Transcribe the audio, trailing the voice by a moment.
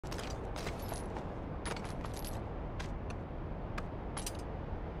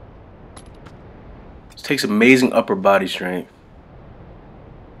This takes amazing upper body strength.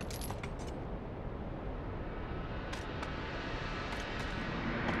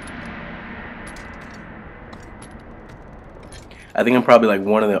 I think I'm probably like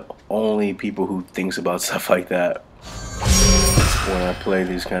one of the only people who thinks about stuff like that when I play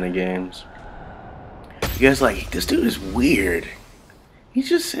these kind of games. You guys like, this dude is weird. He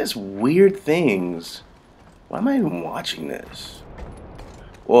just says weird things. Why am I even watching this?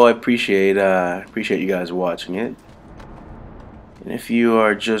 Well, I appreciate you guys watching it. And if you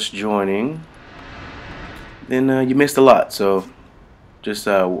are just joining, then you missed a lot. So just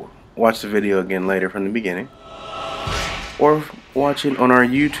watch the video again later from the beginning, or watch it on our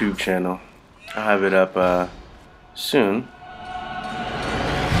YouTube channel. I'll have it up soon.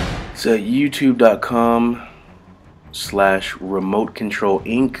 It's at youtube.com/remote control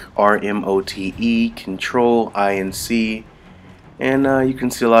inc, RMOTE control INC, and you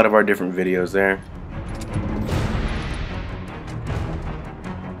can see a lot of our different videos there.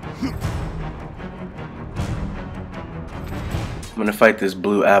 I'm gonna fight this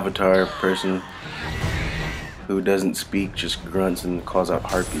blue avatar person who doesn't speak, just grunts and calls out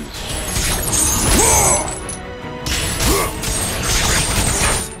harpies.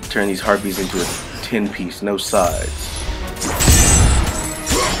 Turn these harpies into a 10-piece, no sides.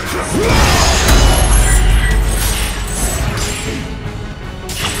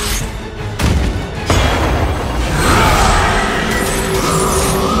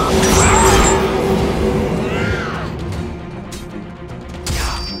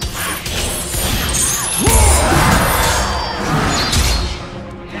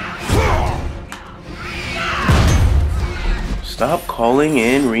 Stop calling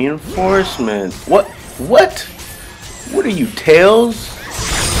in reinforcements. What? What are you, Tails?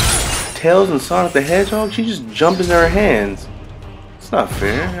 Tails and Sonic the Hedgehog? She just jumped into her hands. It's not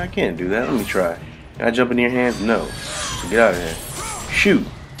fair. I can't do that. Let me try. Can I jump into your hands? No. So get out of here. Shoot.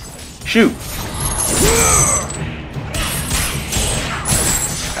 Shoot.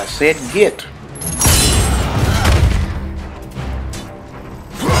 I said get.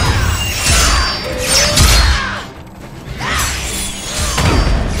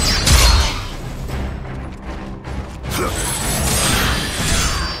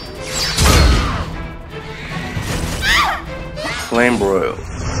 Flame broil.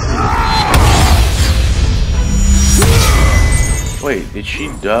 Wait, did she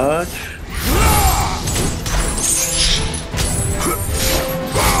dodge?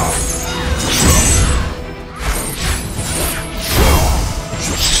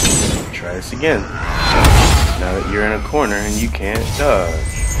 Try this again. Now that you're in a corner and you can't dodge.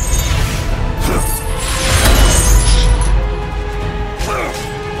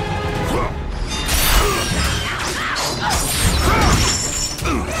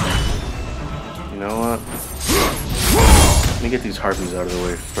 You know what? Let me get these harpies out of the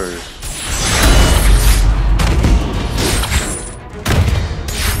way first.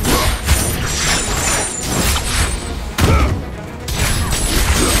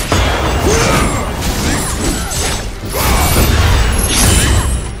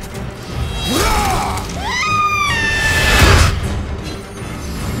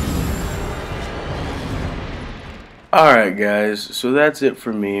 Alright guys, so that's it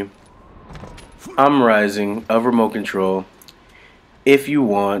for me. I'm Ryzng of Remote Control. If you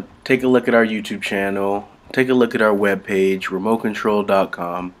want, take a look at our YouTube channel, take a look at our webpage,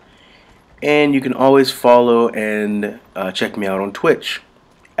 remotecontrol.com, and you can always follow and check me out on Twitch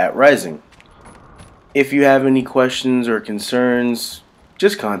at Ryzng. If you have any questions or concerns,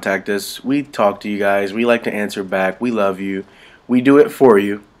 just contact us. We talk to you guys. We like to answer back. We love you. We do it for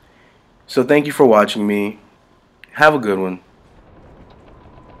you. So thank you for watching me. Have a good one.